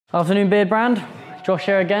Afternoon, Beardbrand. Josh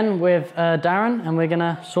here again with Darren, and we're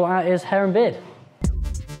gonna sort out his hair and beard.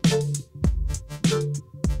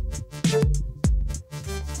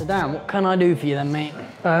 So Darren, what can I do for you then, mate?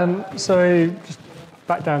 So just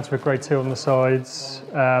back down to a grade 2 on the sides,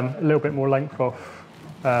 a little bit more length off.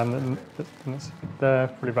 There,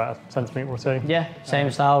 probably about a centimetre or two. Yeah,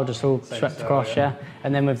 same style, just all swept across, yeah.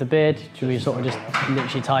 And then with the beard, should we sort of just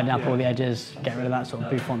literally tighten up all the edges, get rid of that sort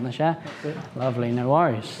of bouffanteness, yeah? Lovely, no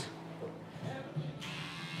worries.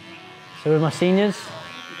 So with my seniors,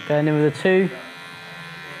 going in with a 2.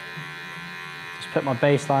 Just put my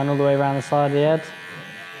baseline all the way around the side of the head.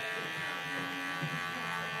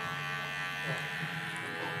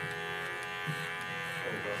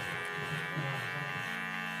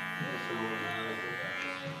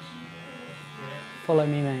 Follow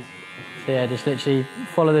me, mate. So yeah, just literally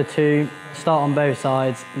follow the 2, start on both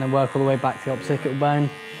sides, and then work all the way back to the occipital bone.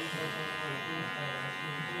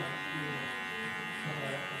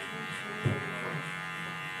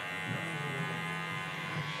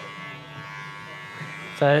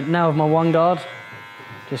 So now with my 1 guard,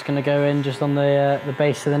 just gonna go in just on the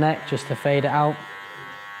base of the neck, just to fade it out.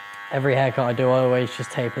 Every haircut I do, I always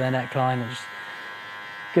just taper the neckline. It just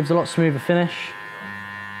gives a lot smoother finish.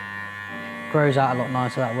 Grows out a lot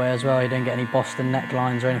nicer that way as well. You don't get any Boston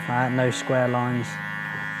necklines or anything like that, no square lines.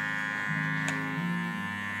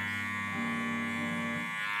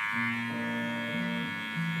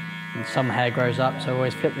 And some hair grows up, so I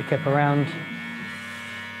always flip the clip around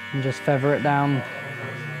and just feather it down.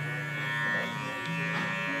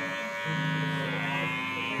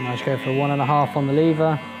 And I just go for 1.5 on the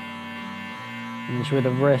lever, and just with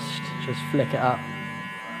the wrist, just flick it up.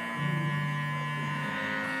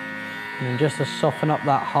 And then just to soften up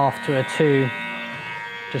that 1/2 to a 2,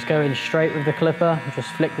 just go in straight with the clipper and just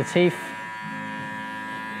flick the teeth.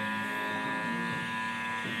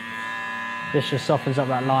 This just softens up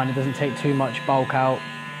that line, it doesn't take too much bulk out.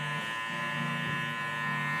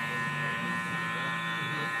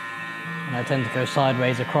 And I tend to go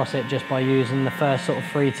sideways across it just by using the first sort of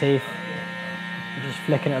 3 teeth. And just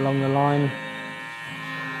flicking it along the line.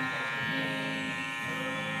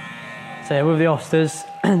 So with the Osters,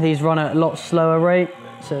 these run at a lot slower rate,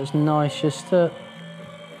 so it's nice just to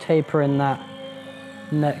taper in that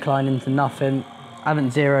neckline into nothing. I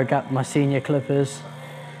haven't zero gapped my senior clippers,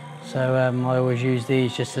 so I always use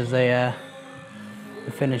these just as the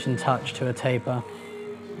finishing touch to a taper.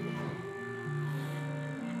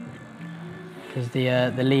 Because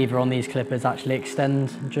the lever on these clippers actually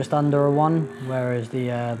extends just under a 1, whereas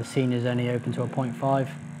the senior's only open to a 0.5.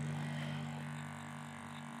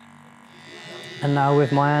 And now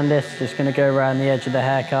with my hand disc, just going to go around the edge of the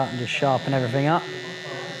haircut and just sharpen everything up.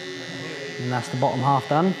 And that's the bottom half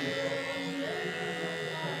done.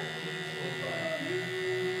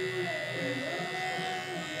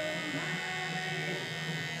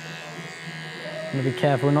 I'm going to be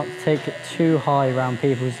careful not to take it too high around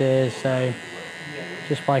people's ears, so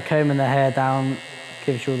just by combing the hair down,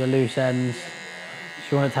 gives you all the loose ends. So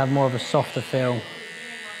you want it to have more of a softer feel.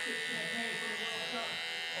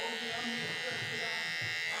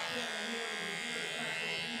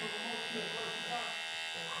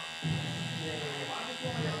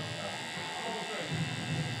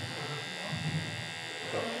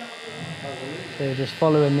 So just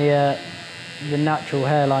following the natural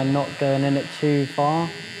hairline, not going in it too far.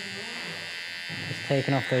 Just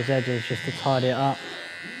taking off those edges just to tidy it up.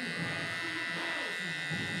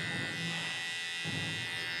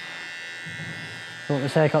 I want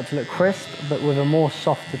this haircut to look crisp, but with a more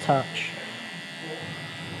softer touch.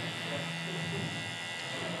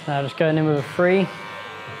 Now just going in with a 3.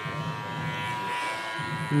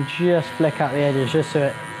 And just flick out the edges just so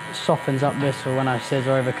it softens up this for when I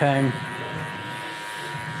scissor over comb.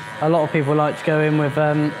 A lot of people like to go in with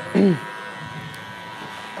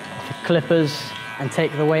clippers and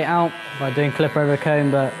take the weight out by doing clipper over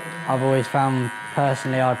comb, but I've always found,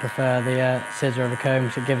 personally, I prefer the scissor over comb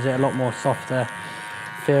because it gives it a lot more softer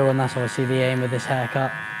feel, and that's obviously the aim of this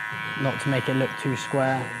haircut, not to make it look too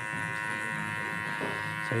square.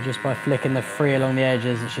 So just by flicking the 3 along the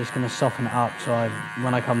edges, it's just going to soften it up, so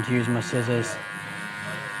when I come to use my scissors,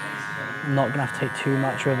 I'm not going to have to take too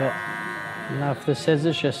much with it. Now for the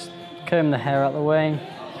scissors, just comb the hair out the way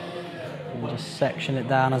and just section it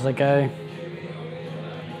down as I go.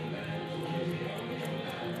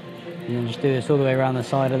 And then just do this all the way around the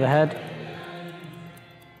side of the head.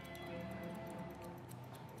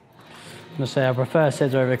 I'm going to say I prefer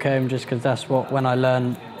scissor over comb just because that's what, when I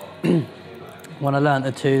learned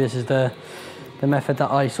the 2, this is the method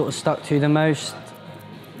that I sort of stuck to the most.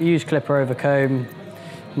 Use clipper over comb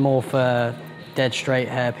more for dead straight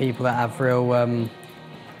hair people that have real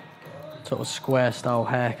sort of square style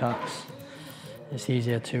haircuts, it's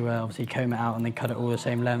easier to obviously comb it out and then cut it all the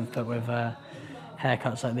same length. But with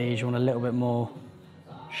haircuts like these, you want a little bit more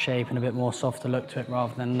shape and a bit more softer look to it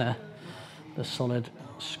rather than the solid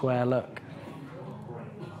square look.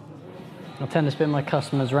 I tend to spin my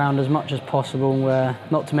customers around as much as possible,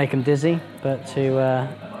 not to make them dizzy, but to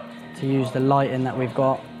use the lighting that we've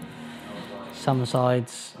got. Some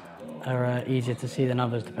sides are easier to see than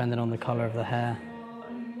others depending on the colour of the hair.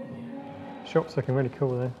 Shop's looking really cool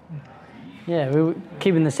though. Yeah, we're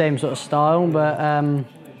keeping the same sort of style, but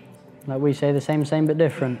like we say, the same but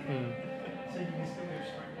different.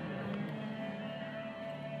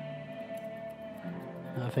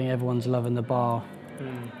 I think everyone's loving the bar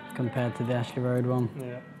compared to the Ashley Road one.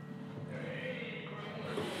 Yeah.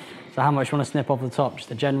 So how much do you want to snip off the top?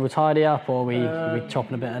 Just a general tidy up, or are we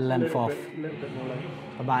chopping a bit of length off? A little bit more length.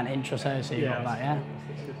 About an inch or so, so you've got that, yeah?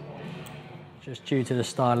 That's good. Just due to the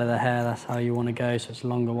style of the hair, that's how you want to go, so it's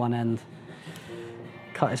longer one end.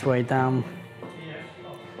 Cut its way down.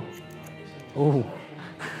 Ooh.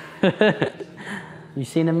 You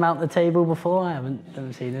seen him mount the table before? I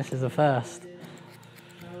haven't seen this, is the first.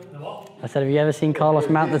 I said, have you ever seen Carlos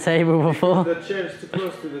mount the table before? The chair is too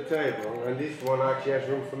close to the table, and this one actually has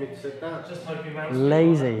room for me to sit down.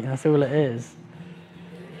 Lazy, that's all it is.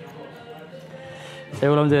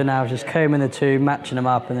 So all I'm doing now is just combing the two, matching them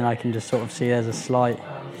up, and then I can just sort of see there's a slight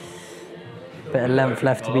bit of length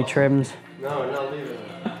left to be trimmed. No, leave it.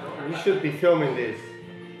 You should be filming this.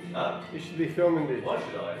 You should be filming this. Why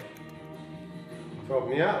should I? To help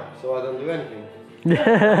me out, so I don't do anything.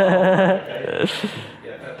 Yeah,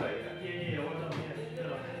 fair play.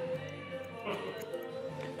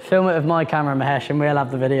 Film it with my camera, Mahesh, and we'll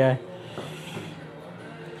have the video.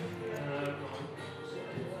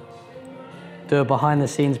 Do a behind the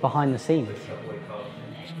scenes.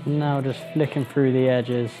 Now just flicking through the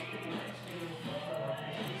edges.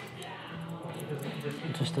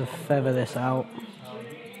 Just to feather this out.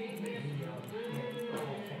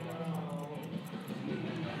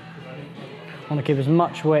 I want to keep as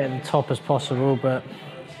much weight at the top as possible, but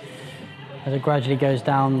as it gradually goes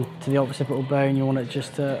down to the occipital bone, you want it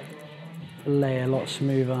just to lay a lot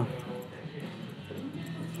smoother.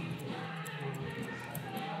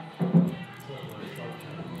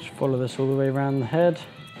 Just follow this all the way around the head.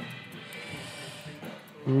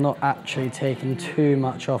 I'm not actually taking too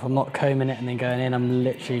much off. I'm not combing it and then going in. I'm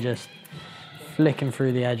literally just flicking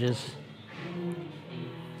through the edges.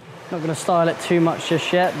 Not going to style it too much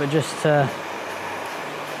just yet, but just to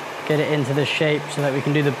get it into the shape so that we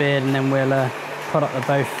can do the beard, and then we'll put up the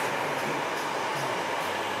both.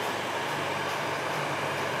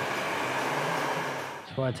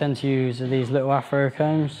 So what I tend to use are these little afro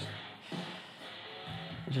combs.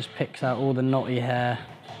 It just picks out all the knotty hair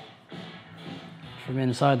from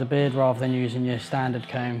inside the beard rather than using your standard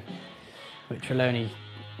comb, which will only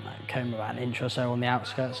comb about an inch or so on the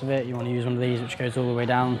outskirts of it. You want to use one of these which goes all the way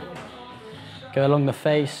down. Go along the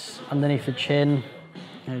face, underneath the chin.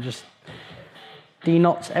 You know, just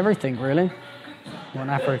de-knots everything, really. What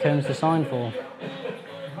an afro comb's designed for.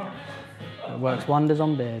 It works wonders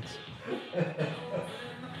on beards.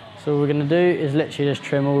 So what we're going to do is literally just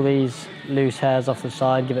trim all these loose hairs off the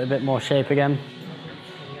side, give it a bit more shape again.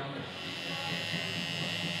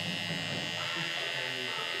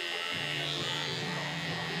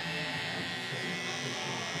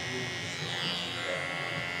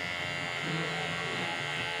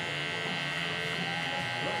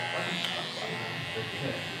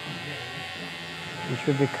 You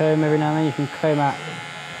should be comb every now and then. You can comb out,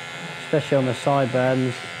 especially on the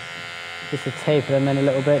sideburns, just to taper them in a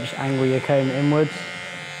little bit, just angle your comb inwards,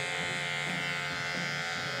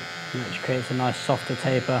 which creates a nice softer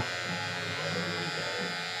taper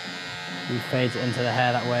and fades it into the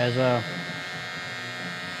hair that way as well.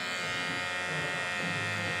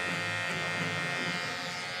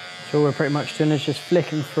 So all we're pretty much doing is just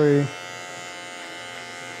flicking through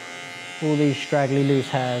all these straggly loose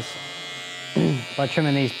hairs. By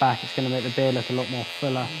trimming these back, it's going to make the beard look a lot more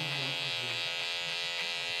fuller.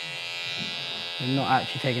 We're not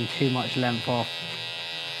actually taking too much length off.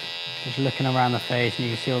 Just looking around the face and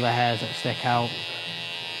you can see all the hairs that stick out.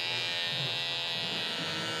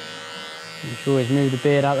 You should always move the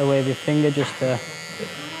beard out of the way with your finger just to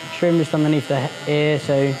trim just underneath the ear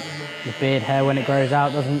so the beard hair when it grows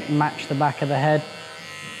out doesn't match the back of the head.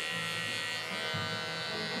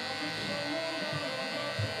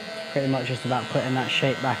 Pretty much just about putting that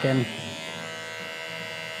shape back in.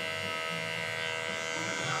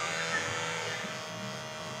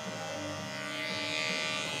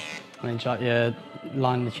 And then like your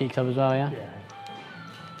line the cheeks up as well, yeah? Yeah.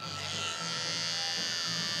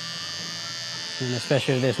 And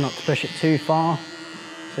especially with this, not to push it too far.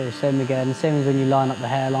 So same again, same as when you line up the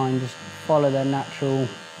hairline, just follow the natural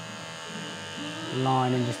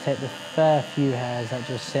line and just take the fair few hairs that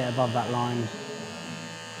just sit above that line.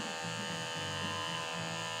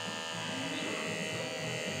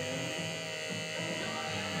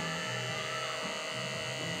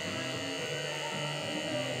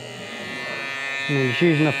 And then just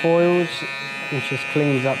using the foils, which just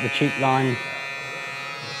cleans up the cheek line.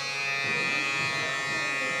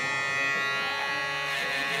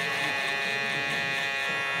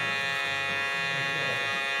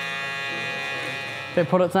 Bit of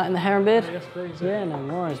product that in the hair and beard? Yes, please. Yeah, no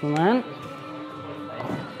worries, my man.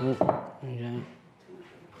 Oh, okay.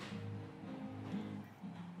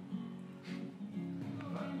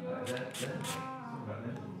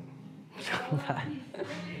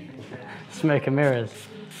 Smoke and mirrors.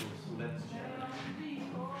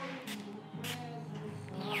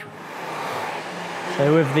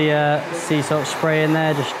 So with the sea salt spray in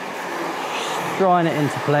there, just drying it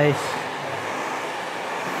into place.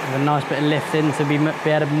 With a nice bit of lift in to be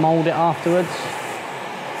able to mould it afterwards.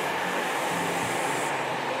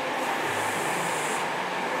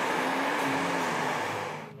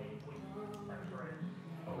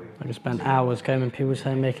 I just spent hours combing people's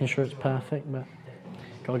hair, making sure it's perfect, but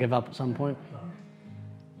gotta give up at some point.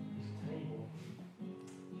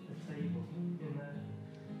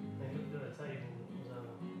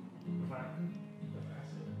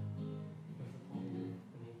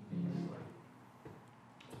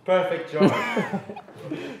 Perfect job.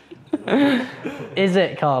 Is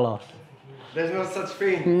it, Carlos? There's no such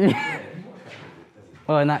thing.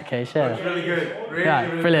 Well, in that case, yeah. That's really good. Really, Yeah,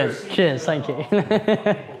 really brilliant. good. Cheers, thank you.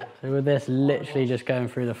 So with this, literally just going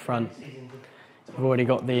through the front, we've already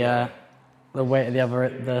got the weight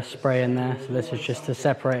of the spray in there. So this is just to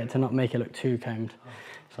separate it, to not make it look too combed.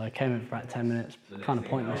 So I came in for about 10 minutes, kind of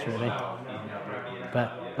pointless really.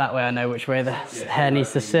 But that way I know which way the hair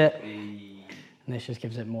needs to sit. And this just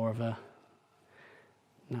gives it more of a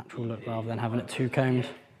natural look rather than having it too combed.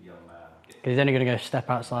 Because he's only going to go step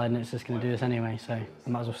outside and it's just going to do this anyway, so I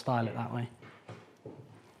might as well style it that way.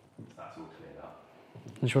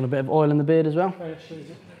 Just want a bit of oil in the beard as well.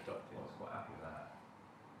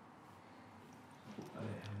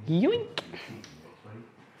 Yoink!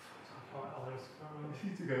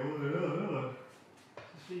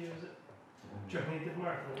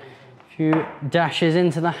 A few dashes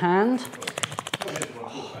into the hand.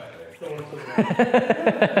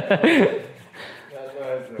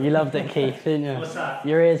 You loved it, Keith, didn't you? What's that?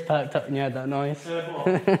 Your ears perked up and you had that noise. I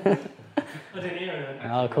didn't hear it.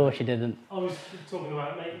 Oh, of course you didn't. I was talking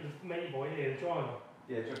about mate boy here, the driver.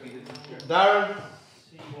 Yeah, Chucky. Darren,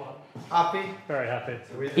 See what? happy Very happy.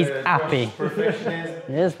 with He's happy. Josh's perfectionism.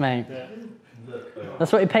 Yes, mate. Yeah.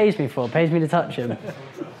 That's what he pays me for. Pays me to touch him.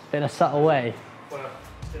 In a subtle way. Well,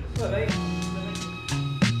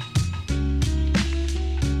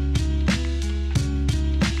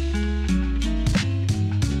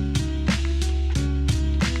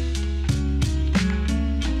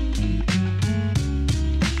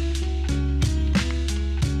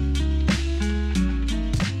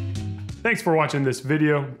 Thanks for watching this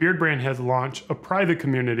video. Beardbrand has launched a private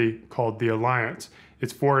community called The Alliance.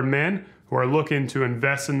 It's for men who are looking to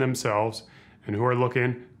invest in themselves and who are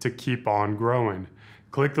looking to keep on growing.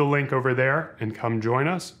 Click the link over there and come join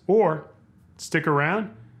us, or stick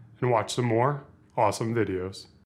around and watch some more awesome videos.